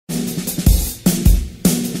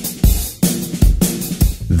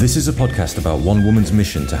This is a podcast about one woman's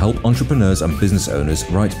mission to help entrepreneurs and business owners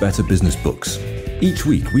write better business books. Each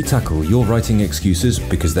week, we tackle your writing excuses,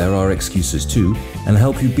 because there are excuses too, and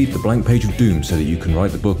help you beat the blank page of doom so that you can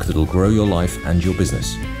write the book that'll grow your life and your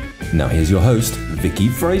business. Now here's your host, Vicky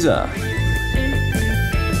Fraser.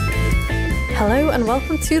 Hello and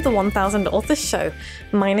welcome to the 1000 Authors Show.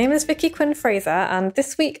 My name is Vicky Quinn Fraser, and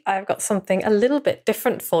this week I've got something a little bit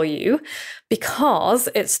different for you because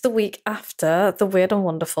it's the week after the Weird and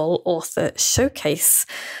Wonderful Author Showcase.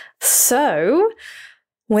 So,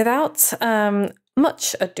 without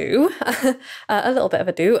much ado, a little bit of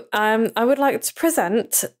ado, I would like to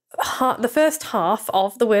present the first half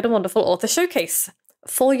of the Weird and Wonderful Author Showcase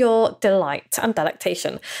for your delight and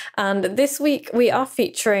delectation. And this week we are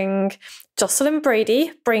featuring Jocelyn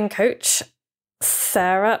Brady, brain coach,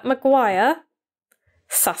 Sarah McGuire,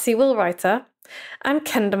 sassy will writer, and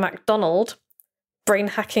Kenda Macdonald, brain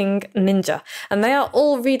hacking ninja. And they are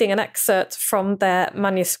all reading an excerpt from their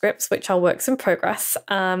manuscripts, which are works in progress.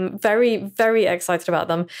 Very, very excited about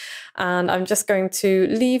them. And I'm just going to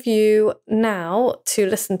leave you now to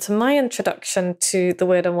listen to my introduction to the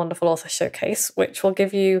Weird and Wonderful Author Showcase, which will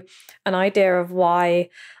give you an idea of why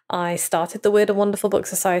I started the Weird and Wonderful Book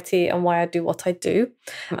Society and why I do what I do.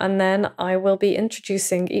 And then I will be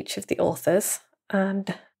introducing each of the authors,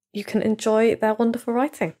 and you can enjoy their wonderful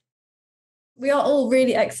writing. We are all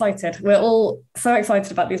really excited. We're all so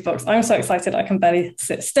excited about these books. I'm so excited I can barely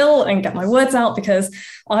sit still and get my words out, because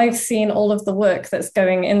I've seen all of the work that's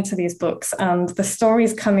going into these books, and the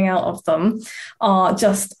stories coming out of them are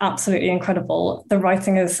just absolutely incredible. The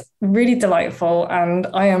writing is really delightful, and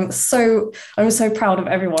I'm so proud of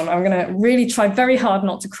everyone. I'm going to really try very hard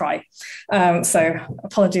not to cry. So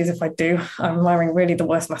apologies if I do. I'm wearing really the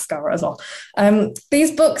worst mascara as well.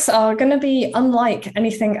 These books are going to be unlike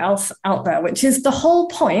anything else out there, which is the whole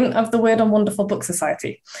point of the Weird and Wonderful Book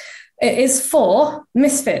Society. It is for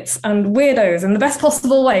misfits and weirdos in the best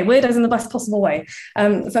possible way,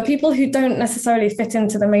 for people who don't necessarily fit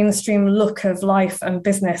into the mainstream look of life and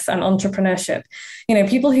business and entrepreneurship. You know,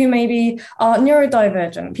 people who maybe are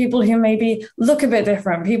neurodivergent, people who maybe look a bit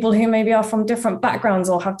different, people who maybe are from different backgrounds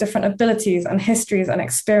or have different abilities and histories and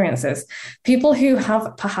experiences, people who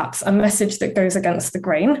have perhaps a message that goes against the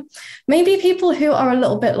grain, maybe people who are a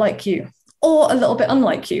little bit like you or a little bit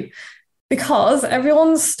unlike you. Because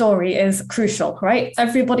everyone's story is crucial, right?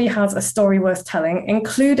 Everybody has a story worth telling,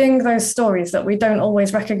 including those stories that we don't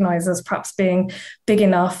always recognize as perhaps being big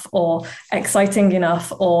enough or exciting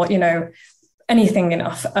enough or, you know, anything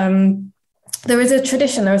enough. There is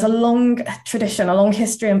a long tradition, a long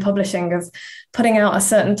history in publishing of putting out a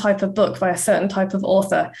certain type of book by a certain type of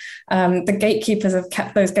author. The gatekeepers have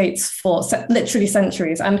kept those gates for literally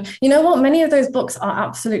centuries. And you know what? Many of those books are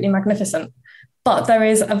absolutely magnificent. But there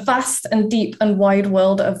is a vast and deep and wide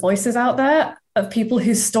world of voices out there of people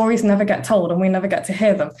whose stories never get told and we never get to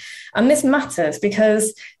hear them. And this matters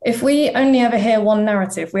because if we only ever hear one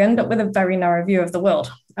narrative, we end up with a very narrow view of the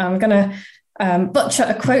world. I'm going to butcher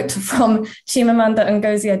a quote from Chimamanda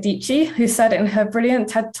Ngozi Adichie, who said in her brilliant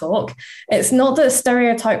TED Talk, "It's not that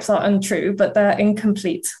stereotypes are untrue, but they're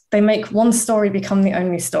incomplete. They make one story become the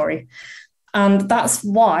only story." And that's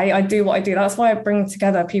why I do what I do. That's why I bring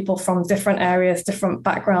together people from different areas, different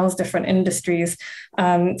backgrounds, different industries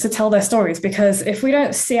to tell their stories. Because if we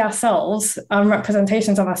don't see ourselves,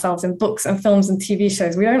 representations of ourselves in books and films and TV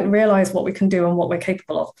shows, we don't realize what we can do and what we're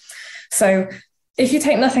capable of. So if you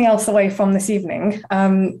take nothing else away from this evening,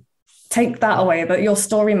 take that away, that your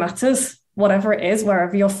story matters, whatever it is,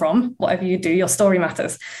 wherever you're from, whatever you do, your story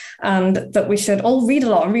matters. And that we should all read a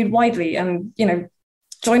lot and read widely and, you know,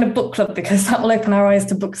 join a book club, because that will open our eyes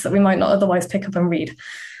to books that we might not otherwise pick up and read.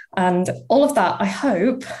 And all of that, I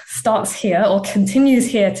hope, starts here or continues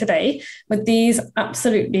here today with these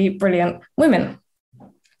absolutely brilliant women.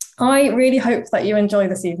 I really hope that you enjoy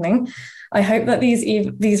this evening. I hope that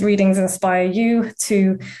these readings inspire you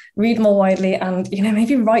to read more widely and, you know,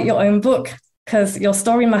 maybe write your own book, because your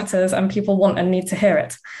story matters and people want and need to hear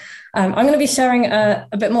it. I'm going to be sharing a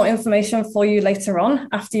bit more information for you later on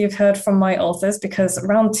after you've heard from my authors, because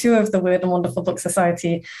round 2 of the Weird and Wonderful Book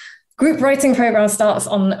Society group writing program starts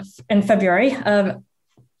in February. And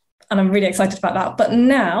I'm really excited about that. But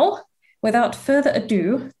now, without further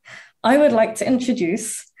ado, I would like to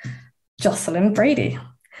introduce Jocelyn Brady.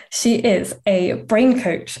 She is a brain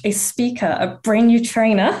coach, a speaker, a brain new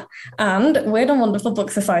trainer, and Weird and Wonderful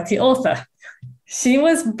Book Society author. She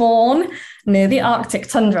was born near the Arctic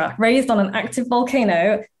tundra, raised on an active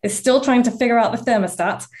volcano, is still trying to figure out the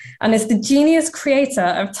thermostat, and is the genius creator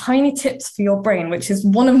of Tiny Tips for Your Brain, which is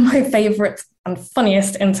one of my favorite and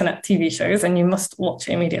funniest internet TV shows, and you must watch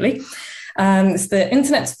it immediately. It's the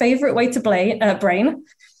internet's favorite way to brain.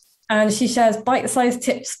 And she shares bite-sized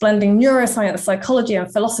tips blending neuroscience, psychology, and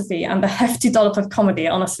philosophy, and a hefty dollop of comedy.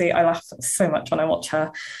 Honestly, I laugh so much when I watch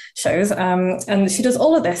her shows. And she does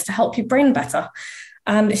all of this to help you brain better.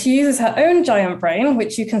 And she uses her own giant brain,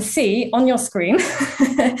 which you can see on your screen,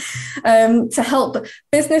 to help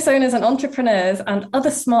business owners and entrepreneurs and other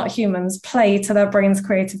smart humans play to their brain's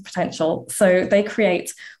creative potential. So they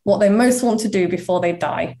create what they most want to do before they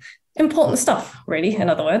die. Important stuff, really, in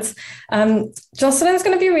other words. Jocelyn's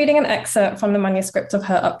going to be reading an excerpt from the manuscript of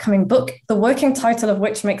her upcoming book, the working title of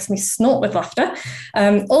which makes me snort with laughter,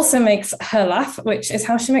 also makes her laugh, which is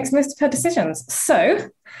how she makes most of her decisions. So,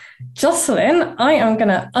 Jocelyn, I am going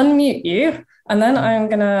to unmute you, and then I am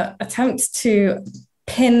going to attempt to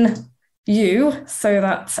pin you so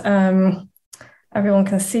that everyone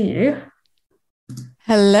can see you.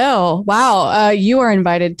 Hello. Wow. You are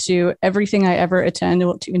invited to everything I ever attend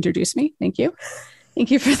to introduce me. Thank you.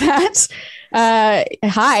 Thank you for that.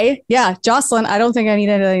 Hi. Yeah, Jocelyn. I don't think I need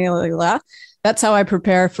anything like that. That's how I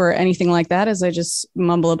prepare for anything like that, is I just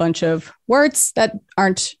mumble a bunch of words that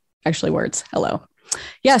aren't actually words. Hello.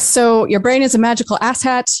 Yes. So your brain is a magical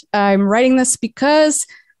asshat. I'm writing this because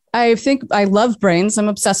I think I love brains. I'm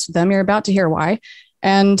obsessed with them. You're about to hear why.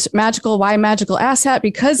 And magical, why magical asshat?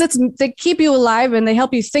 Because they keep you alive and they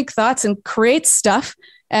help you think thoughts and create stuff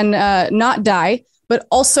and not die, but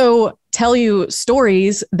also tell you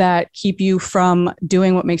stories that keep you from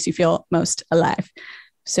doing what makes you feel most alive.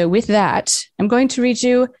 So with that, I'm going to read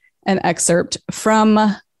you an excerpt from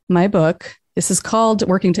my book. This is called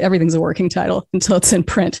Everything's a working title until it's in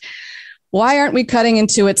print. Why aren't we cutting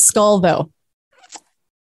into its skull, though?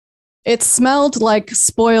 It smelled like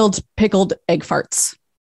spoiled pickled egg farts.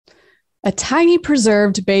 A tiny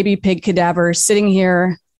preserved baby pig cadaver sitting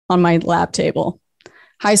here on my lab table.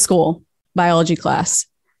 High school biology class.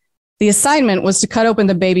 The assignment was to cut open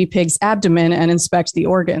the baby pig's abdomen and inspect the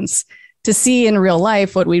organs to see in real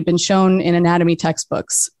life what we'd been shown in anatomy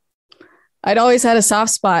textbooks. I'd always had a soft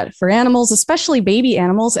spot for animals, especially baby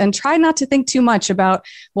animals, and tried not to think too much about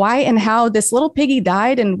why and how this little piggy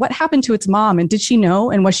died and what happened to its mom. And did she know?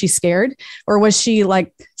 And was she scared? Or was she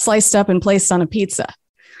like sliced up and placed on a pizza?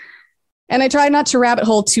 And I tried not to rabbit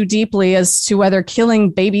hole too deeply as to whether killing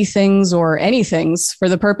baby things or any things for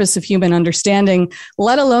the purpose of human understanding,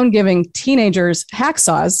 let alone giving teenagers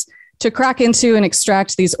hacksaws to crack into and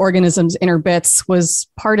extract these organisms' inner bits, was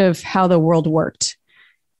part of how the world worked.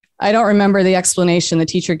 I don't remember the explanation the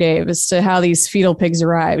teacher gave as to how these fetal pigs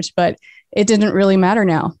arrived, but it didn't really matter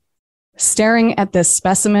now. Staring at this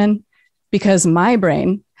specimen, because my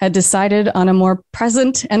brain had decided on a more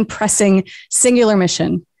present and pressing singular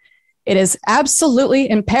mission. It is absolutely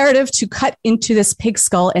imperative to cut into this pig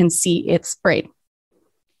skull and see its brain.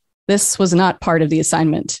 This was not part of the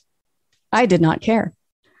assignment. I did not care.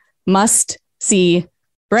 Must see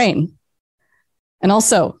brain. And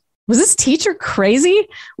also, was this teacher crazy?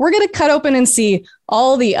 We're going to cut open and see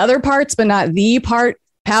all the other parts, but not the part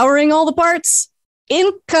powering all the parts?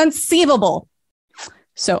 Inconceivable.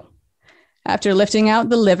 So, after lifting out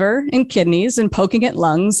the liver and kidneys and poking at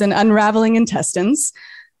lungs and unraveling intestines,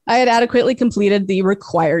 I had adequately completed the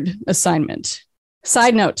required assignment.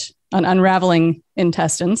 Side note on unraveling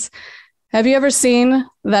intestines. Have you ever seen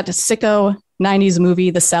that sicko 90s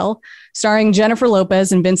movie, The Cell, starring Jennifer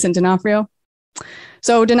Lopez and Vincent D'Onofrio?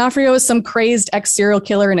 So D'Onofrio is some crazed ex-serial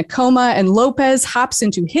killer in a coma, and Lopez hops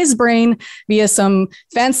into his brain via some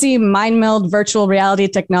fancy mind meld virtual reality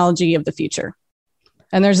technology of the future.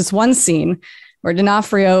 And there's this one scene where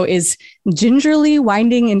D'Onofrio is gingerly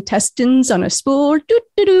winding intestines on a spool,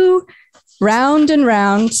 doo-doo-doo, round and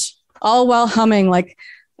round, all while humming like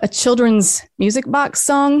a children's music box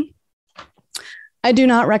song. I do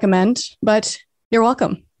not recommend, but you're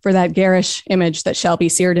welcome for that garish image that shall be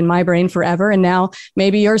seared in my brain forever, and now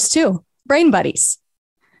maybe yours too. Brain buddies.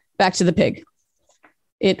 Back to the pig.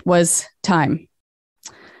 It was time.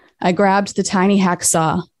 I grabbed the tiny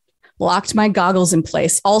hacksaw, locked my goggles in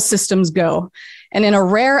place, all systems go, and in a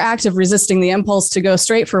rare act of resisting the impulse to go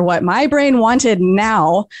straight for what my brain wanted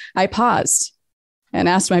now, I paused and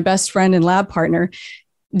asked my best friend and lab partner,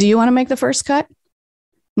 "Do you want to make the first cut?"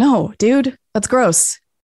 "No, dude, that's gross."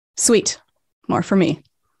 "Sweet, more for me."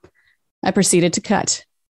 I proceeded to cut.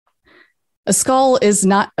 A skull is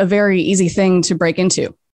not a very easy thing to break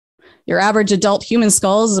into. Your average adult human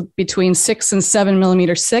skull is between 6 and 7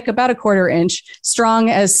 millimeters thick, about a quarter inch,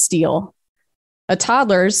 strong as steel. A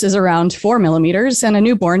toddler's is around 4 millimeters, and a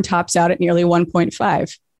newborn tops out at nearly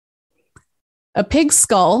 1.5. A pig's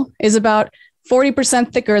skull is about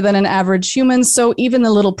 40% thicker than an average human, so even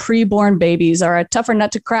the little preborn babies are a tougher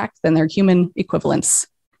nut to crack than their human equivalents.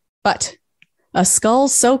 But a skull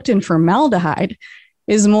soaked in formaldehyde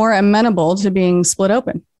is more amenable to being split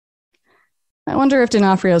open. I wonder if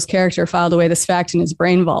D'Onofrio's character filed away this fact in his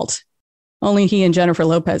brain vault. Only he and Jennifer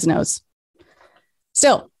Lopez knows.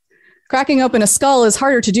 Still, cracking open a skull is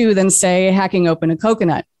harder to do than, say, hacking open a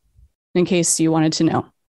coconut, in case you wanted to know.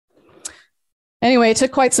 Anyway, it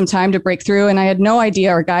took quite some time to break through, and I had no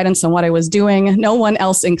idea or guidance on what I was doing. No one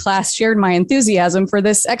else in class shared my enthusiasm for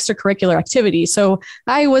this extracurricular activity, so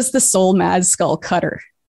I was the sole mad skull cutter.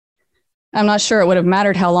 I'm not sure it would have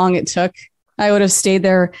mattered how long it took. I would have stayed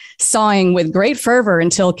there sawing with great fervor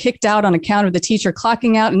until kicked out on account of the teacher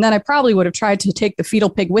clocking out, and then I probably would have tried to take the fetal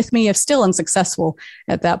pig with me if still unsuccessful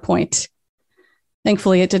at that point.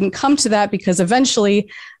 Thankfully, it didn't come to that because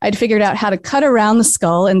eventually I'd figured out how to cut around the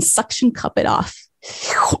skull and suction cup it off.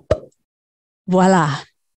 Voila.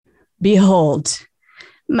 Behold,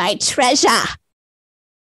 my treasure.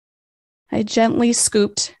 I gently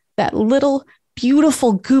scooped that little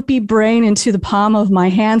beautiful goopy brain into the palm of my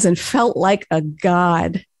hands and felt like a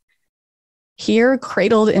god. Here,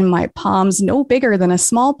 cradled in my palms, no bigger than a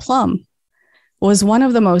small plum, was one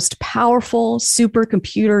of the most powerful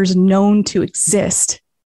supercomputers known to exist.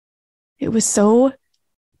 It was so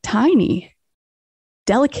tiny,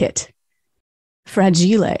 delicate,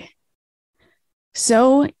 fragile,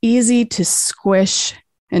 so easy to squish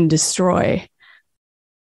and destroy.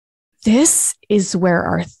 This is where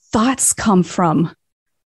our thoughts come from,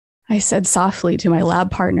 I said softly to my lab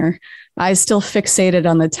partner, eyes still fixated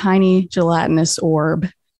on the tiny gelatinous orb.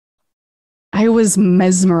 I was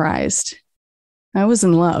mesmerized. I was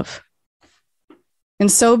in love.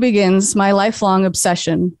 And so begins my lifelong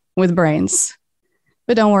obsession with brains.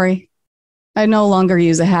 But don't worry, I no longer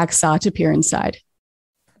use a hacksaw to peer inside.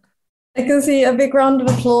 I can see a big round of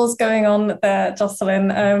applause going on there,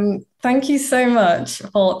 Jocelyn. Thank you so much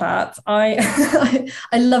for that. I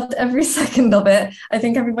loved every second of it. I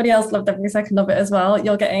think everybody else loved every second of it as well.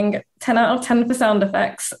 You're getting 10 out of 10 for sound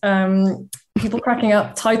effects. People cracking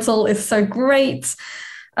up. Title is so great.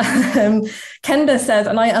 Kenda says,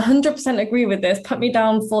 and I 100% agree with this, put me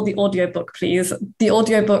down for the audiobook, please. The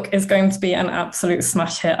audiobook is going to be an absolute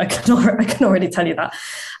smash hit. I can already tell you that.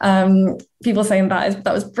 People saying that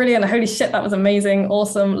was brilliant. Holy shit, that was amazing.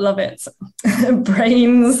 Awesome. Love it.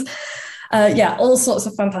 Brains. Yeah, all sorts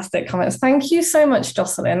of fantastic comments. Thank you so much,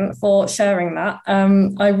 Jocelyn, for sharing that.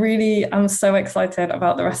 I really am so excited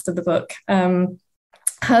about the rest of the book.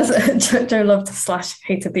 Has Joe loved /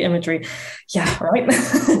 hated the imagery? Yeah, right.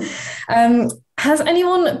 Has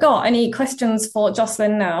anyone got any questions for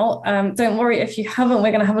Jocelyn now? Don't worry if you haven't.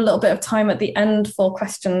 We're going to have a little bit of time at the end for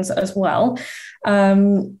questions as well.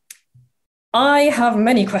 I have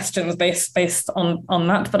many questions based on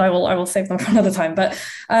that, but I will save them for another time. But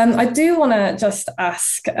I do want to just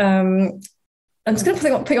ask. I'm just going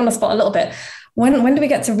to put you on the spot a little bit. When do we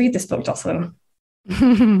get to read this book, Jocelyn?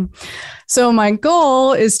 So my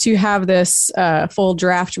goal is to have this full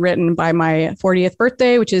draft written by my 40th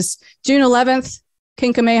birthday, which is June 11th,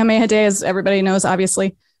 King Kamehameha Day, as everybody knows,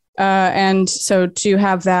 obviously. And so to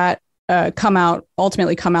have that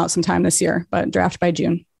ultimately come out sometime this year, but draft by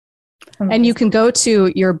June. Amazing. And you can go to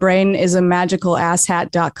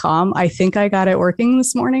yourbrainisamagicalasshat.com. I think I got it working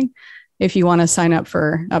this morning if you want to sign up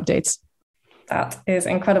for updates. That is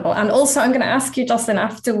incredible. And also, I'm going to ask you, Jocelyn,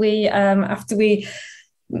 after we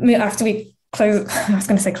close, I was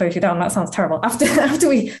going to say close you down. That sounds terrible. After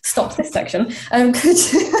we stop this section,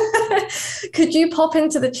 could you pop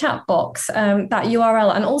into the chat box that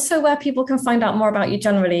URL, and also where people can find out more about you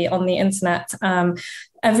generally on the internet?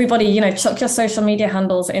 Everybody, chuck your social media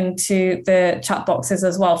handles into the chat boxes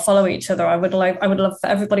as well. Follow each other. I would love for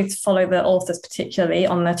everybody to follow the authors, particularly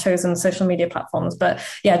on their chosen social media platforms. But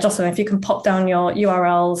yeah, Jocelyn, if you can pop down your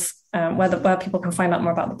URLs where people can find out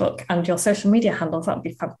more about the book and your social media handles, that would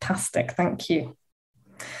be fantastic. Thank you.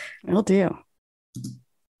 Will do.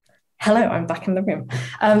 Hello, I'm back in the room.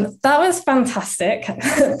 That was fantastic.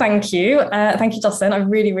 Thank you. Thank you, Jocelyn. I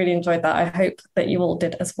really, really enjoyed that. I hope that you all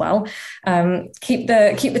did as well. Keep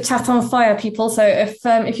the chat on fire, people. So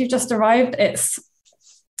if you've just arrived,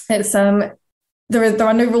 there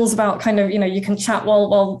are no rules about kind of, you can chat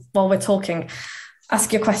while we're talking.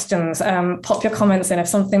 Ask your questions, pop your comments in. If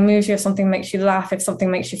something moves you, if something makes you laugh, if something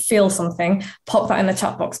makes you feel something, pop that in the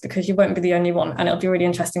chat box, because you won't be the only one. And it'll be really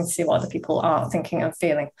interesting to see what other people are thinking and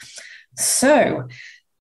feeling. So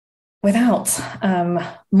without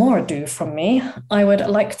more ado from me, I would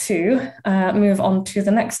like to move on to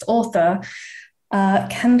the next author,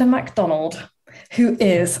 Kenda Macdonald, who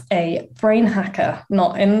is a brain hacker,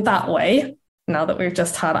 not in that way, now that we've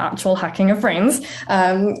just had actual hacking of brains,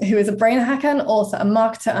 who is a brain hacker, an author, a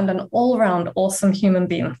marketer, and an all-round awesome human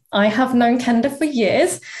being. I have known Kenda for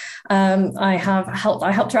years. I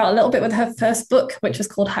helped her out a little bit with her first book, which was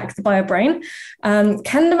called Hack the Buyer Brain.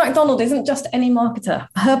 Kenda Macdonald isn't just any marketer.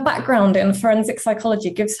 Her background in forensic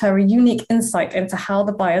psychology gives her a unique insight into how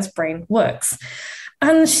the buyer's brain works.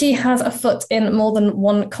 And she has a foot in more than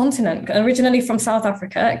one continent. Originally from South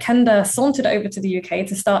Africa, Kenda sauntered over to the UK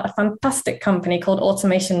to start a fantastic company called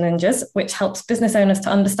Automation Ninjas, which helps business owners to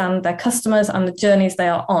understand their customers and the journeys they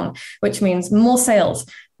are on, which means more sales,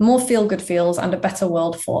 more feel-good feels, and a better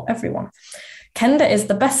world for everyone. Kenda is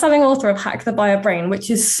the best-selling author of Hack the Buyer Brain, which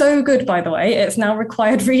is so good, by the way. It's now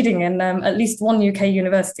required reading in at least one UK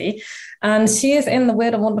university. And she is in the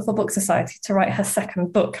Weird and Wonderful Book Society to write her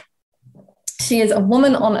second book. She is a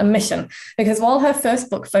woman on a mission, because while her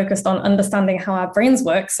first book focused on understanding how our brains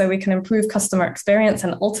work so we can improve customer experience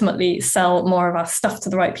and ultimately sell more of our stuff to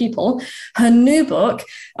the right people, her new book,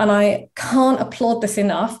 and I can't applaud this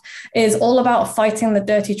enough, is all about fighting the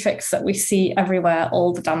dirty tricks that we see everywhere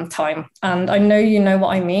all the damn time. And I know you know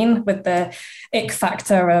what I mean with the ick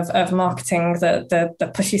factor of marketing, the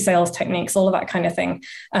pushy sales techniques, all of that kind of thing.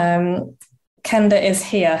 Kenda is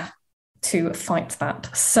here to fight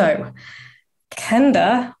that. So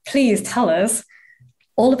Kenda, please tell us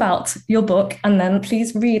all about your book, and then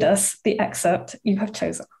please read us the excerpt you have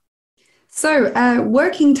chosen. So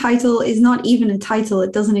working title is not even a title.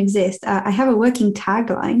 It doesn't exist. I have a working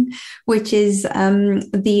tagline, which is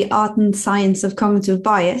the art and science of cognitive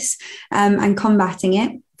bias and combating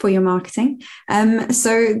it for your marketing.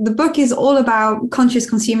 So the book is all about conscious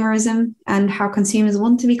consumerism and how consumers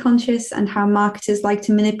want to be conscious and how marketers like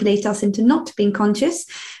to manipulate us into not being conscious.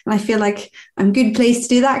 And I feel like I'm a good place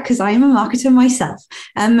to do that because I am a marketer myself.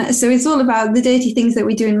 So it's all about the dirty things that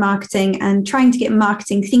we do in marketing and trying to get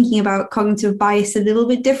marketing thinking about cognitive bias a little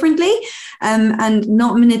bit differently and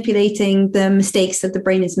not manipulating the mistakes that the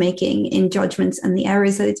brain is making in judgments and the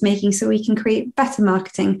errors that it's making, so we can create better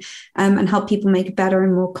marketing and help people make better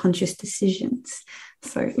and more conscious decisions.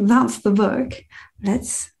 So that's the book.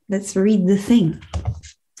 Let's read the thing.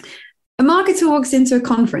 A marketer walks into a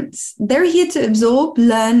conference. They're here to absorb,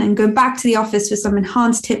 learn, and go back to the office with some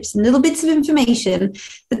enhanced tips and little bits of information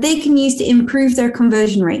that they can use to improve their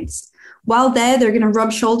conversion rates. While there, they're going to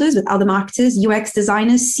rub shoulders with other marketers, UX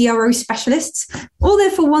designers, CRO specialists, all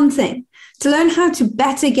there for one thing: to learn how to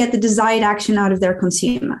better get the desired action out of their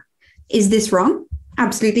consumer. Is this wrong?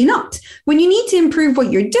 Absolutely not. When you need to improve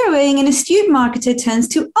what you're doing, an astute marketer turns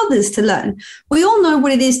to others to learn. We all know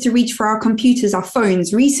what it is to reach for our computers, our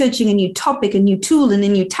phones, researching a new topic, a new tool, and a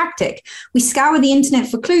new tactic. We scour the internet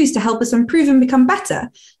for clues to help us improve and become better.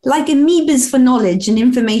 Like amoebas for knowledge and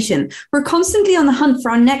information, we're constantly on the hunt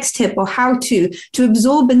for our next tip or how to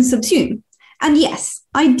absorb and subsume. And yes,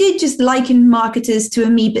 I did just liken marketers to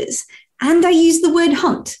amoebas, and I used the word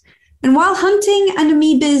hunt. And while hunting and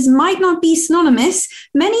amoebas might not be synonymous,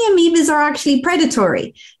 many amoebas are actually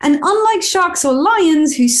predatory. And unlike sharks or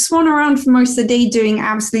lions who swan around for most of the day doing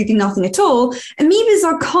absolutely nothing at all, amoebas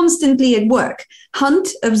are constantly at work. Hunt,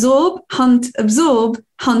 absorb, hunt, absorb,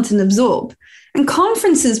 hunt and absorb. And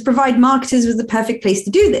conferences provide marketers with the perfect place to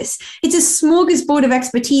do this. It's a smorgasbord of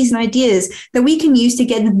expertise and ideas that we can use to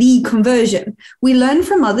get the conversion. We learn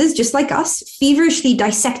from others just like us, feverishly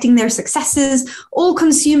dissecting their successes, all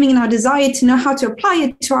consuming in our desire to know how to apply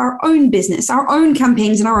it to our own business, our own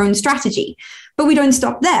campaigns, and our own strategy. But we don't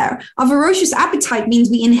stop there. Our voracious appetite means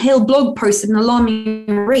we inhale blog posts at an alarming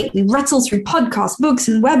rate. We rattle through podcasts, books,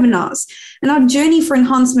 and webinars. And our journey for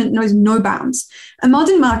enhancement knows no bounds. A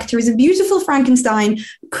modern marketer is a beautiful Frankenstein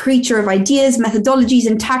creature of ideas, methodologies,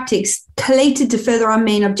 and tactics collated to further our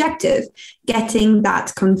main objective, getting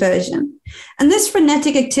that conversion. And this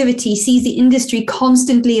frenetic activity sees the industry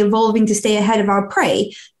constantly evolving to stay ahead of our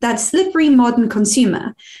prey, that slippery modern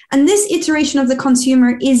consumer. And this iteration of the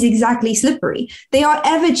consumer is exactly slippery. They are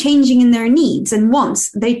ever changing in their needs and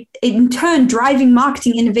wants. They, in turn, driving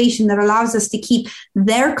marketing innovation that allows us to keep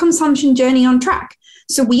their consumption journey on track.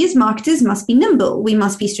 So we as marketers must be nimble, we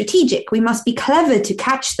must be strategic, we must be clever to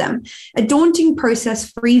catch them, a daunting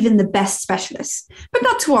process for even the best specialists. But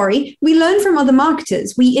not to worry, we learn from other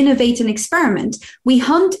marketers, we innovate and experiment, we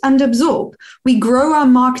hunt and absorb, we grow our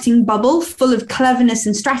marketing bubble full of cleverness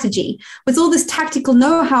and strategy. With all this tactical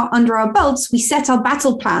know-how under our belts, we set our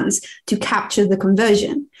battle plans to capture the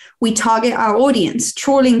conversion. We target our audience,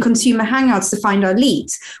 trawling consumer hangouts to find our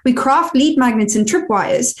leads. We craft lead magnets and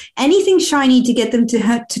tripwires, anything shiny to get them to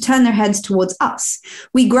turn their heads towards us.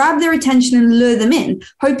 We grab their attention and lure them in,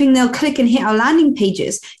 hoping they'll click and hit our landing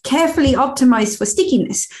pages, carefully optimized for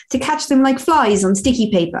stickiness, to catch them like flies on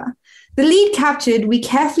sticky paper. The lead captured, we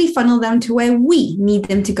carefully funnel them to where we need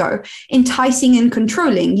them to go, enticing and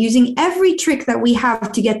controlling, using every trick that we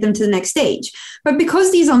have to get them to the next stage. But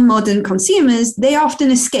because these are modern consumers, they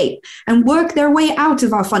often escape and work their way out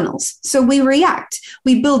of our funnels. So we react.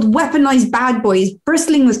 We build weaponized bad boys,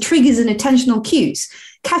 bristling with triggers and attentional cues,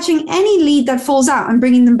 catching any lead that falls out and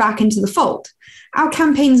bringing them back into the fold. Our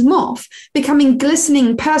campaigns morph, becoming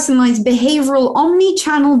glistening, personalized, behavioral,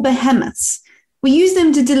 omni-channel behemoths. We use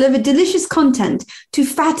them to deliver delicious content, to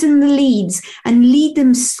fatten the leads and lead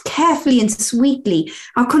them carefully and sweetly,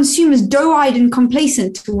 our consumers doe-eyed and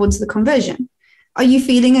complacent towards the conversion. Are you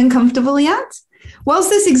feeling uncomfortable yet? Whilst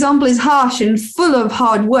this example is harsh and full of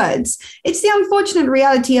hard words, it's the unfortunate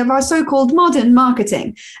reality of our so-called modern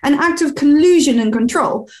marketing, an act of collusion and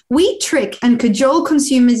control. We trick and cajole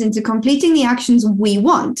consumers into completing the actions we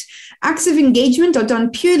want. Acts of engagement are done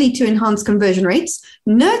purely to enhance conversion rates.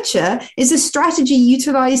 Nurture is a strategy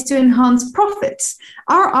utilized to enhance profits.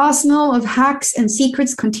 Our arsenal of hacks and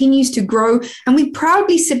secrets continues to grow, and we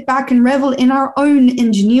proudly sit back and revel in our own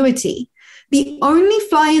ingenuity. The only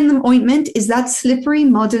fly in the ointment is that slippery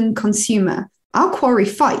modern consumer. Our quarry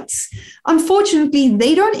fights. Unfortunately,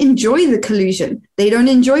 they don't enjoy the collusion. They don't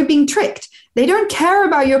enjoy being tricked. They don't care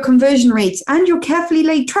about your conversion rates and your carefully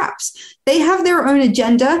laid traps. They have their own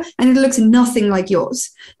agenda, and it looks nothing like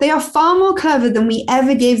yours. They are far more clever than we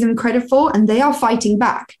ever gave them credit for, and they are fighting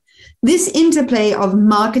back. This interplay of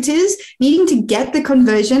marketers needing to get the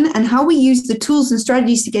conversion and how we use the tools and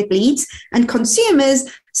strategies to get leads, and consumers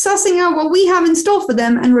sussing out what we have in store for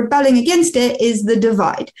them and rebelling against it is the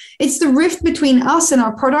divide. It's the rift between us and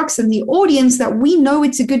our products and the audience that we know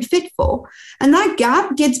it's a good fit for. And that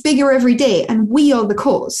gap gets bigger every day, and we are the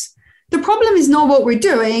cause. The problem is not what we're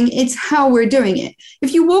doing, it's how we're doing it.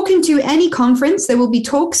 If you walk into any conference, there will be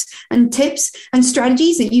talks and tips and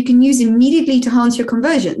strategies that you can use immediately to enhance your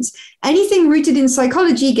conversions. Anything rooted in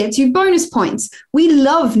psychology gets you bonus points. We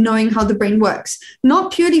love knowing how the brain works,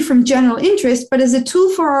 not purely from general interest, but as a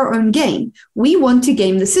tool for our own gain. We want to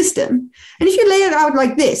game the system. And if you lay it out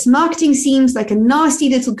like this, marketing seems like a nasty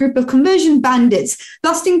little group of conversion bandits,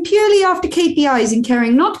 lusting purely after KPIs and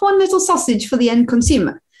caring not one little sausage for the end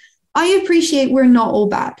consumer. I appreciate we're not all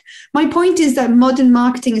bad. My point is that modern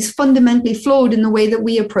marketing is fundamentally flawed in the way that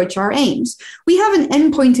we approach our aims. We have an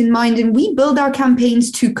endpoint in mind and we build our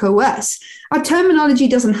campaigns to coerce. Our terminology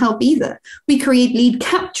doesn't help either. We create lead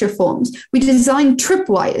capture forms. We design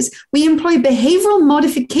tripwires. We employ behavioral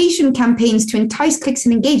modification campaigns to entice clicks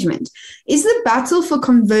and engagement. Is the battle for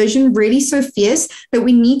conversion really so fierce that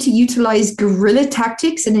we need to utilize guerrilla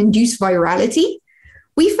tactics and induce virality?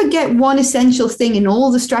 We forget one essential thing in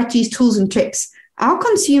all the strategies, tools, and tricks. Our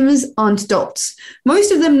consumers aren't dots.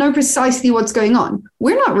 Most of them know precisely what's going on.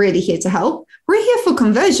 We're not really here to help. We're here for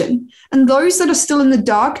conversion. And those that are still in the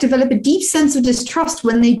dark develop a deep sense of distrust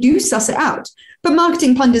when they do suss it out. But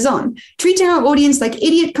marketing plunders on, treating our audience like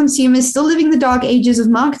idiot consumers still living the dark ages of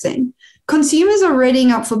marketing. Consumers are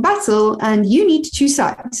readying up for battle, and you need to choose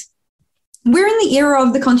sides. We're in the era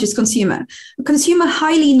of the conscious consumer, a consumer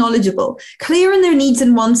highly knowledgeable, clear in their needs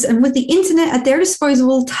and wants, and with the internet at their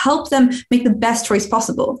disposal to help them make the best choice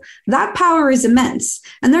possible. That power is immense,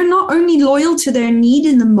 and they're not only loyal to their need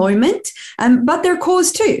in the moment, but their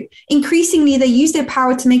cause too. Increasingly, they use their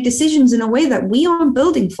power to make decisions in a way that we aren't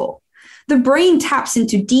building for. The brain taps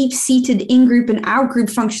into deep-seated in-group and out-group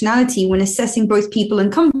functionality when assessing both people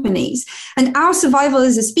and companies. And our survival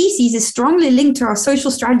as a species is strongly linked to our social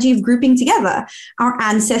strategy of grouping together. Our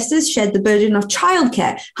ancestors shared the burden of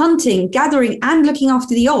childcare, hunting, gathering, and looking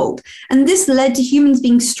after the old. And this led to humans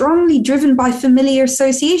being strongly driven by familiar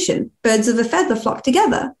association. Birds of a feather flock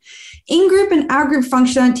together. In-group and out-group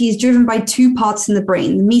functionality is driven by two parts in the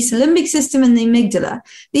brain, the mesolimbic system and the amygdala.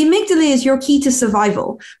 The amygdala is your key to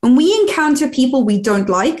survival. When we encounter people we don't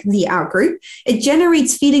like, the out-group, it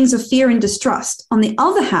generates feelings of fear and distrust. On the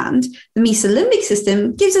other hand, the mesolimbic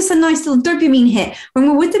system gives us a nice little dopamine hit when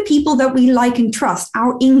we're with the people that we like and trust,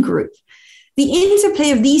 our in-group. The interplay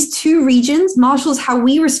of these two regions marshals how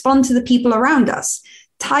we respond to the people around us.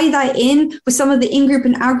 Tie that in with some of the in-group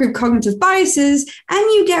and out-group cognitive biases, and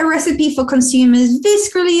you get a recipe for consumers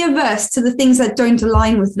viscerally averse to the things that don't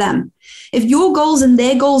align with them. If your goals and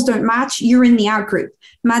their goals don't match, you're in the out-group.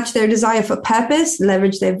 Match their desire for purpose,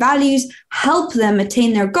 leverage their values, help them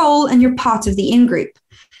attain their goal, and you're part of the in-group.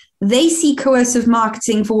 They see coercive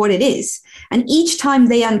marketing for what it is. And each time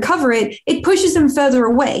they uncover it, it pushes them further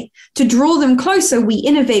away. To draw them closer, we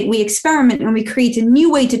innovate, we experiment, and we create a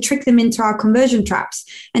new way to trick them into our conversion traps.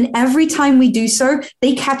 And every time we do so,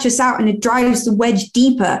 they catch us out and it drives the wedge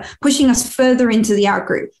deeper, pushing us further into the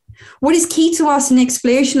outgroup. What is key to us in the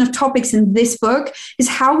exploration of topics in this book is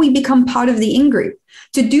how we become part of the in-group.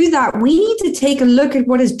 To do that, we need to take a look at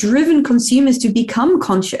what has driven consumers to become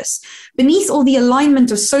conscious. Beneath all the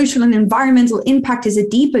alignment of social and environmental impact is a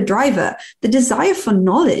deeper driver, the desire for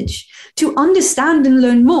knowledge, to understand and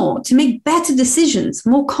learn more, to make better decisions,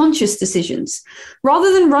 more conscious decisions.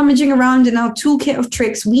 Rather than rummaging around in our toolkit of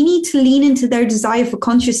tricks, we need to lean into their desire for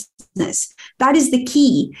consciousness. That is the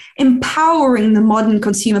key, empowering the modern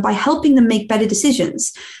consumer by helping them make better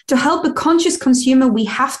decisions. To help a conscious consumer, we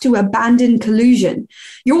have to abandon collusion.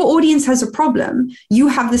 Your audience has a problem. You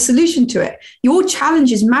have the solution to it. Your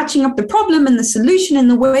challenge is matching up the problem and the solution in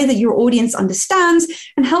the way that your audience understands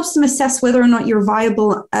and helps them assess whether or not you're a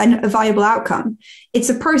viable outcome. It's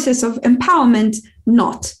a process of empowerment,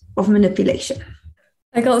 not of manipulation.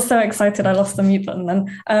 I got so excited I lost the mute button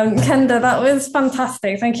then. Kenda, that was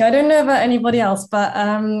fantastic. Thank you. I don't know about anybody else, but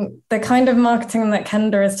the kind of marketing that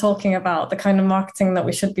Kenda is talking about, the kind of marketing that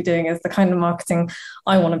we should be doing is the kind of marketing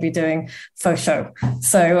I want to be doing for show.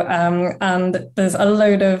 So, and there's a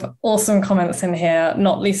load of awesome comments in here,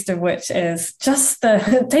 not least of which is just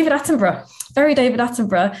the David Attenborough. Very David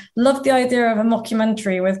Attenborough. Loved the idea of a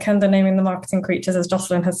mockumentary with Kenda naming the marketing creatures, as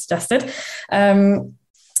Jocelyn has suggested.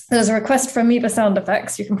 There's a request for amoeba sound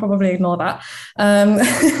effects. You can probably ignore that.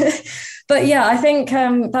 But yeah, I think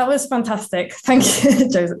that was fantastic. Thank you,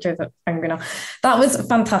 Joseph, angry now. That was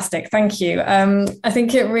fantastic. Thank you. I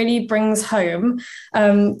think it really brings home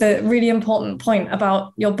the really important point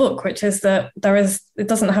about your book, which is that it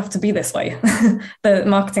doesn't have to be this way. The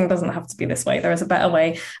marketing doesn't have to be this way. There is a better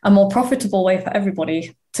way, a more profitable way for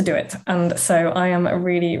everybody to do it. And so I am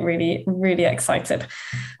really, really, really excited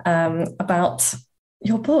about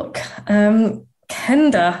your book.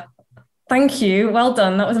 Kenda, thank you. Well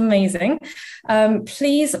done. That was amazing.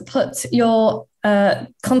 Please put your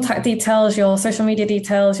contact details, your social media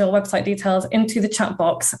details, your website details into the chat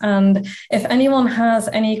box. And if anyone has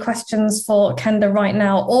any questions for Kenda right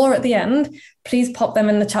now or at the end, please pop them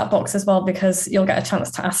in the chat box as well, because you'll get a chance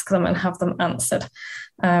to ask them and have them answered.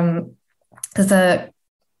 There's a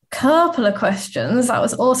couple of questions. That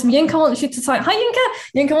was awesome. Yinka wants you to sign. Hi, Yinka.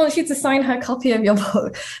 Yinka wants you to sign her copy of your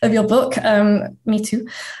book. Me too.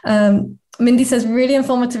 Mindy says, really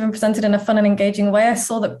informative and presented in a fun and engaging way. I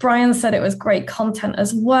saw that Brian said it was great content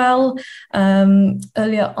as well.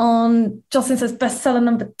 Earlier on, Jocelyn says bestseller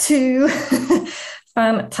number 2.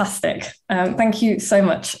 Fantastic. Thank you so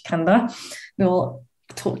much, Kenda. We'll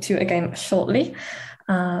talk to you again shortly.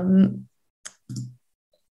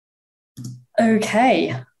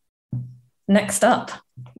 Okay. Next up,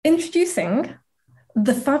 introducing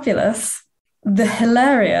the fabulous, the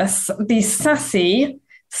hilarious, the sassy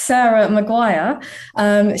Sarah McGuire.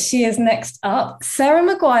 She is next up. Sarah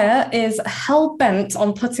McGuire is hell-bent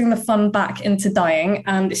on putting the fun back into dyeing,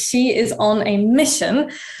 and she is on a mission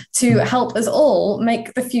to help us all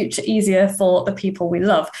make the future easier for the people we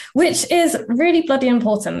love, which is really bloody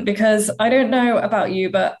important, because I don't know about you,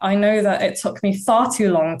 but I know that it took me far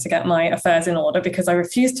too long to get my affairs in order because I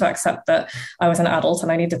refused to accept that I was an adult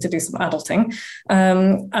and I needed to do some adulting.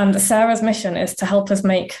 And Sarah's mission is to help us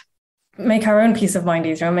make our own peace of mind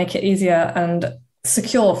easier and make it easier and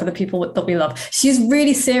secure for the people that we love. She's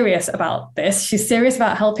really serious about this. She's serious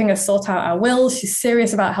about helping us sort out our wills. She's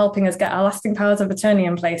serious about helping us get our lasting powers of attorney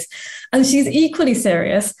in place. And she's equally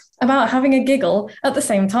serious about having a giggle at the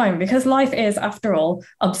same time, because life is, after all,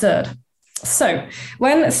 absurd. So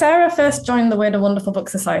when Sarah first joined the Weird and Wonderful Book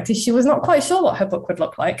Society, she was not quite sure what her book would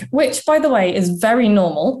look like, which, by the way, is very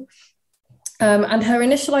normal. And her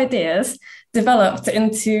initial ideas developed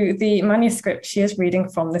into the manuscript she is reading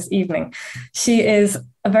from this evening. She is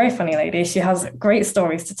a very funny lady. She has great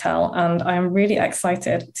stories to tell, and I am really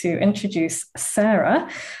excited to introduce Sarah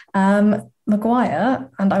McGuire,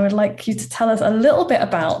 and I would like you to tell us a little bit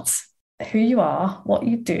about who you are, what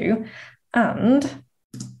you do, and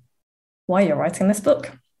why you're writing this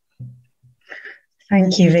book.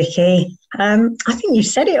 Thank you, Vicky. I think you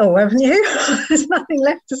said it all, haven't you? There's nothing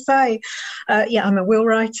left to say. Yeah, I'm a will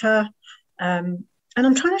writer. And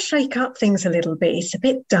I'm trying to shake up things a little bit. It's a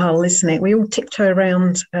bit dull, isn't it? We all tiptoe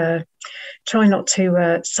around, try not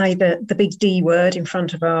to say the big D word in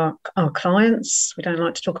front of our clients. We don't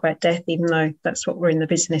like to talk about death, even though that's what we're in the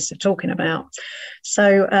business of talking about.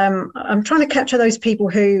 So I'm trying to capture those people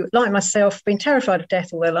who, like myself, have been terrified of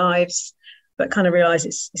death all their lives, but kind of realise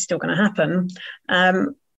it's still going to happen,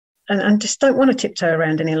 and just don't want to tiptoe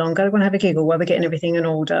around any longer. They want to have a giggle while they're getting everything in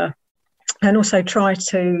order, and also try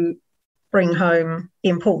to bring home the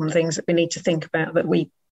important things that we need to think about that we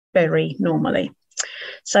bury normally.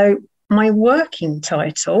 So my working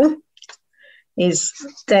title is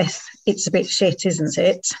death. It's a bit shit, isn't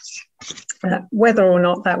it? Whether or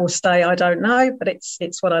not that will stay, I don't know, but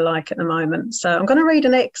it's what I like at the moment. So I'm going to read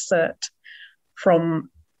an excerpt from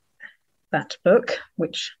that book,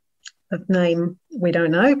 which of name we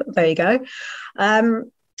don't know, but there you go.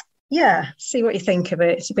 See what you think of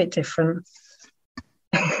it. It's a bit different.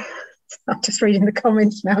 I'm just reading the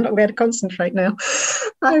comments now, I'm not going to concentrate now.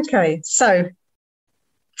 Okay, so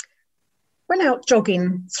when out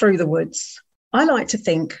jogging through the woods, I like to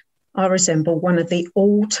think I resemble one of the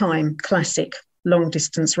all-time classic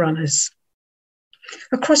long-distance runners.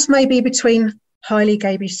 A cross maybe between Haile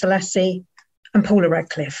Gebrselassie and Paula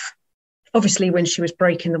Radcliffe. Obviously when she was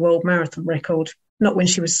breaking the world marathon record, not when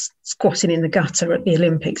she was squatting in the gutter at the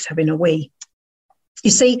Olympics having a wee.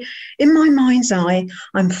 You see, in my mind's eye,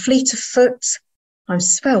 I'm fleet of foot, I'm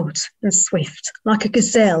svelte and swift, like a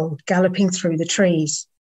gazelle galloping through the trees.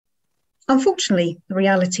 Unfortunately, the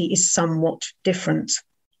reality is somewhat different.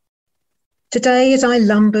 Today, as I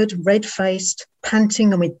lumbered, red-faced,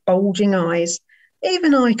 panting and with bulging eyes,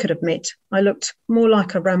 even I could admit I looked more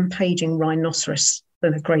like a rampaging rhinoceros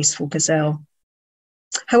than a graceful gazelle.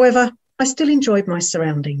 However, I still enjoyed my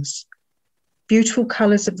surroundings. Beautiful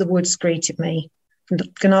colours of the woods greeted me, and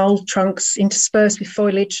gnarled trunks interspersed with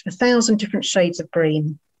foliage, 1,000 different shades of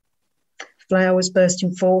green. Flowers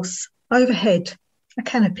bursting forth. Overhead, a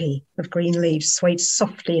canopy of green leaves swayed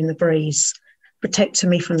softly in the breeze, protecting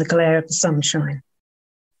me from the glare of the sunshine.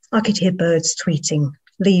 I could hear birds tweeting,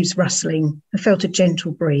 leaves rustling, and felt a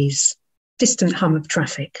gentle breeze, distant hum of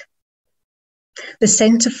traffic. The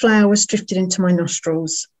scent of flowers drifted into my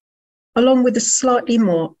nostrils, along with the slightly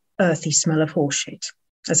more earthy smell of horseshit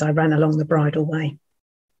as I ran along the bridleway.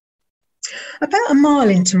 About a mile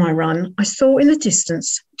into my run, I saw in the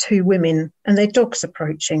distance 2 women and their dogs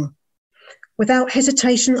approaching. Without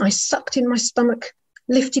hesitation, I sucked in my stomach,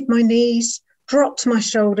 lifted my knees, dropped my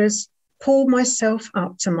shoulders, pulled myself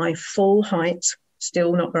up to my full height,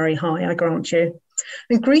 still not very high, I grant you,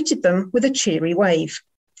 and greeted them with a cheery wave,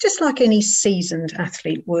 just like any seasoned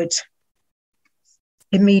athlete would.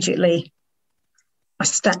 Immediately, I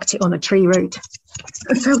stacked it on a tree root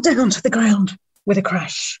and fell down to the ground with a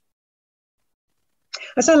crash.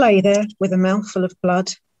 As I lay there with a mouthful of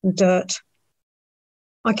blood and dirt,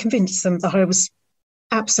 I convinced them that I was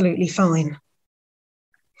absolutely fine.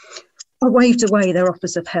 I waved away their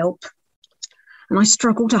offers of help, and I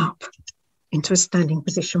struggled up into a standing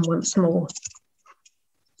position once more,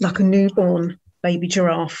 like a newborn baby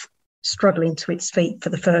giraffe struggling to its feet for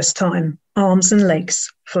the first time, arms and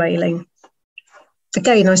legs flailing.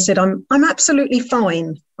 Again, I said, I'm absolutely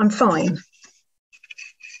fine. I'm fine.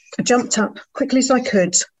 I jumped up quickly as I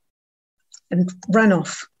could and ran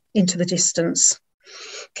off into the distance,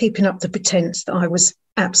 keeping up the pretense that I was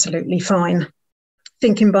absolutely fine,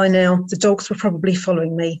 thinking by now the dogs were probably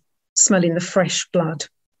following me, smelling the fresh blood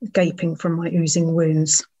gaping from my oozing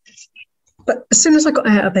wounds. But as soon as I got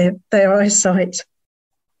out of their eyesight,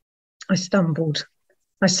 I stumbled,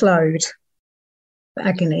 I slowed, the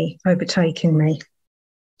agony overtaking me.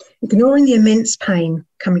 Ignoring the immense pain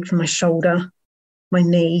coming from my shoulder, my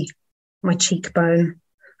knee, my cheekbone,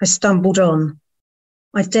 I stumbled on.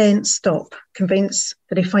 I daren't stop, convinced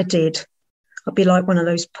that if I did, I'd be like one of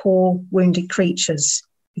those poor, wounded creatures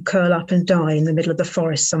who curl up and die in the middle of the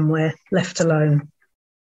forest somewhere, left alone.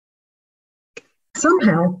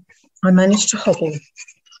 Somehow, I managed to hobble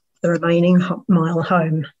the remaining mile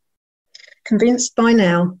home, convinced by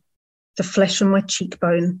now the flesh on my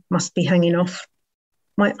cheekbone must be hanging off,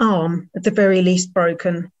 my arm at the very least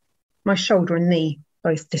broken, my shoulder and knee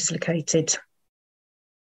both dislocated.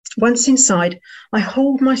 Once inside, I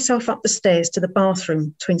hauled myself up the stairs to the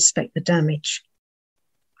bathroom to inspect the damage.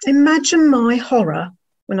 Imagine my horror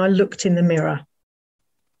when I looked in the mirror.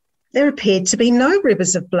 There appeared to be no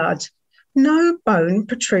rivers of blood, no bone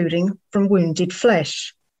protruding from wounded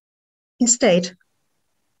flesh. Instead,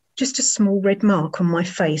 just a small red mark on my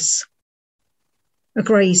face, a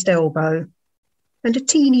grazed elbow, and a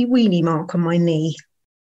teeny weeny mark on my knee.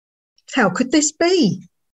 How could this be?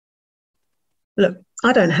 Look,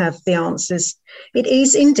 I don't have the answers. It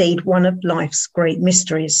is indeed one of life's great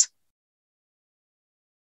mysteries.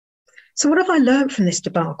 So what have I learned from this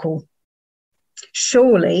debacle?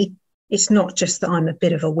 Surely it's not just that I'm a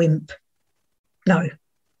bit of a wimp. No,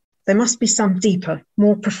 there must be some deeper,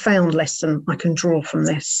 more profound lesson I can draw from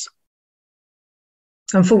this.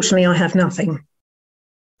 Unfortunately, I have nothing.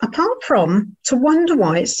 Apart from to wonder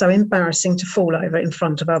why it's so embarrassing to fall over in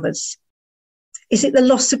front of others. Is it the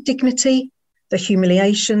loss of dignity, the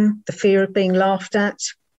humiliation, the fear of being laughed at?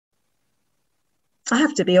 I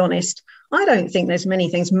have to be honest, I don't think there's many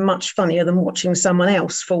things much funnier than watching someone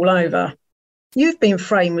else fall over. You've Been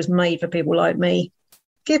Framed was made for people like me.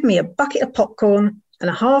 Give me a bucket of popcorn and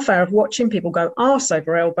a half hour of watching people go arse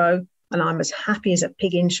over elbow, and I'm as happy as a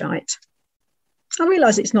pig in shite. I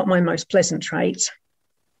realise it's not my most pleasant trait.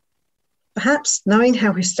 Perhaps knowing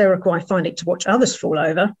how hysterical I find it to watch others fall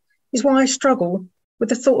over is why I struggle with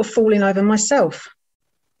the thought of falling over myself.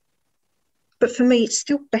 But for me, it's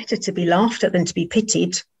still better to be laughed at than to be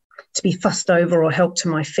pitied, to be fussed over or helped to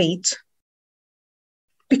my feet.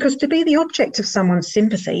 Because to be the object of someone's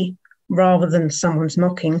sympathy, rather than someone's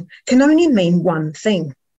mocking, can only mean one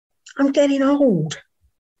thing. I'm getting old.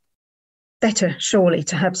 Better, surely,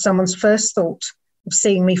 to have someone's first thought of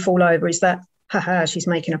seeing me fall over is that, haha, she's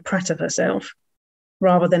making a prat of herself,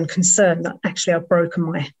 rather than concern that actually I've broken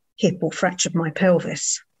my hip or fractured my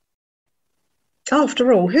pelvis.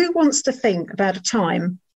 After all, who wants to think about a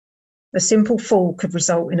time a simple fall could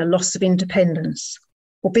result in a loss of independence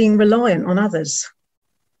or being reliant on others?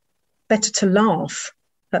 Better to laugh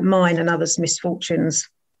at mine and others' misfortunes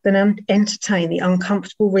than entertain the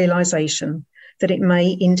uncomfortable realisation that it may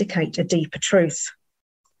indicate a deeper truth,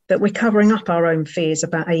 that we're covering up our own fears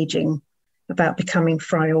about ageing, about becoming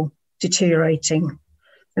frail, deteriorating,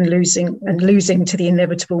 and losing to the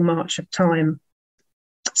inevitable march of time.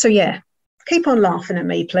 So yeah, keep on laughing at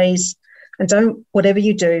me, please, and don't, whatever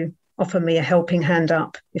you do, offer me a helping hand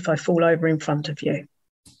up if I fall over in front of you.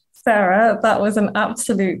 Sarah, that was an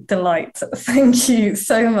absolute delight. Thank you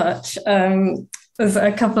so much. There's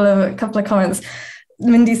a couple of comments.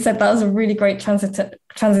 Mindy said that was a really great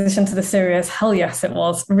transition to the series. Hell yes, it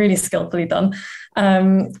was. Really skillfully done.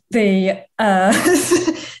 The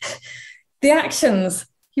actions.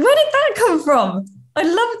 Where did that come from? I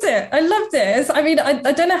loved it.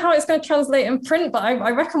 I don't know how it's going to translate in print, but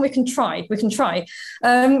I reckon we can try.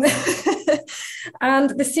 And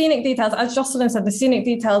the scenic details, as Jocelyn said, the scenic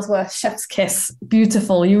details were chef's kiss.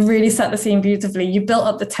 Beautiful. You really set the scene beautifully. You built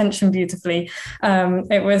up the tension beautifully.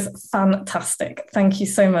 It was fantastic. Thank you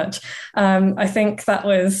so much. I think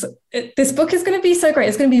this book is going to be so great.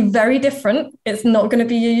 It's going to be very different. It's not going to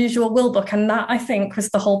be your usual Will book. And that, I think, was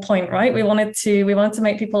the whole point, right? We wanted to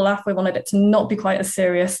make people laugh. We wanted it to not be quite as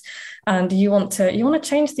serious. And you want to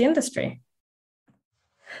change the industry.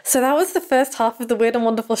 So that was the first half of the Weird and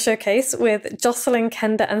Wonderful Showcase with Jocelyn,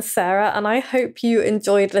 Kenda and Sarah, and I hope you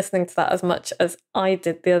enjoyed listening to that as much as I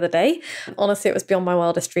did the other day. Honestly, it was beyond my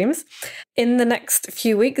wildest dreams. In the next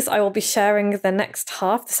few weeks, I will be sharing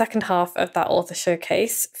the second half of that author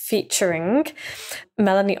showcase, featuring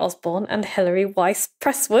Melanie Osborne and Hilary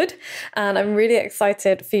Weiss-Presswood, and I'm really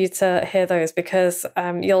excited for you to hear those because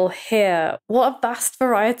you'll hear what a vast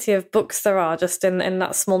variety of books there are just in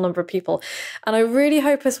that small number of people. And I really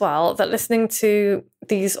hope as well that listening to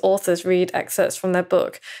these authors read excerpts from their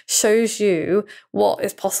book shows you what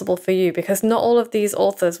is possible for you, because not all of these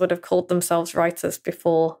authors would have called themselves writers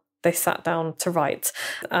before they sat down to write.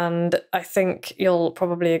 And I think you'll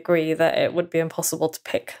probably agree that it would be impossible to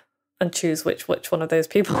pick and choose which one of those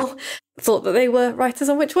people thought that they were writers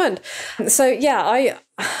and which weren't. So yeah,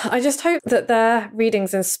 I just hope that their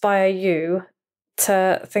readings inspire you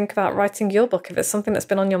to think about writing your book. If it's something that's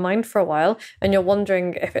been on your mind for a while and you're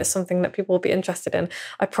wondering if it's something that people will be interested in,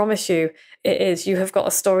 I promise you it is. You have got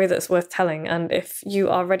a story that's worth telling, and if you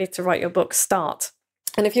are ready to write your book, start.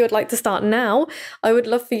 And if you would like to start now, I would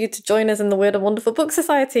love for you to join us in the Weird and Wonderful Book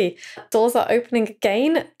Society. Doors are opening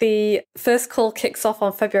again. The first call kicks off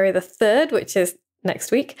on February the 3rd, which is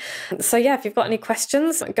next week. So yeah, if you've got any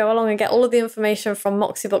questions, go along and get all of the information from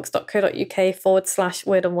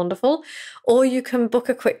moxiebooks.co.uk/weird and wonderful, or you can book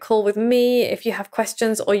a quick call with me if you have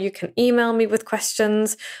questions, or you can email me with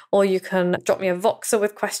questions, or you can drop me a Voxer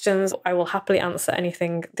with questions. I will happily answer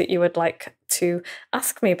anything that you would like to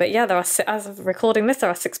ask me. But yeah, as of recording this,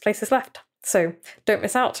 there are 6 places left. So don't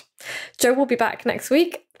miss out. Jo will be back next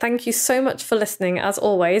week. Thank you so much for listening. As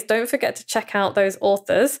always, don't forget to check out those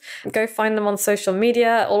authors. Go find them on social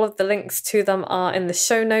media. All of the links to them are in the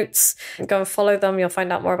show notes. Go and follow them. You'll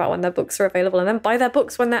find out more about when their books are available, and then buy their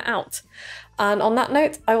books when they're out. And on that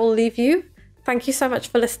note, I will leave you. Thank you so much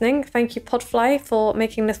for listening. Thank you, Podfly, for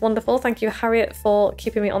making this wonderful. Thank you, Harriet, for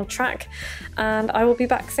keeping me on track. And I will be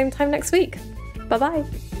back same time next week. Bye-bye.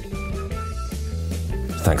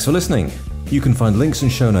 Thanks for listening. You can find links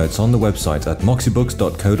and show notes on the website at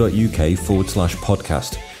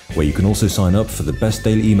moxiebooks.co.uk/podcast, where you can also sign up for the best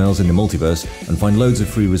daily emails in the multiverse and find loads of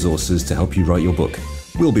free resources to help you write your book.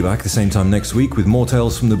 We'll be back the same time next week with more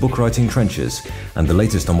tales from the book writing trenches and the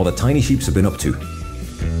latest on what the tiny sheeps have been up to.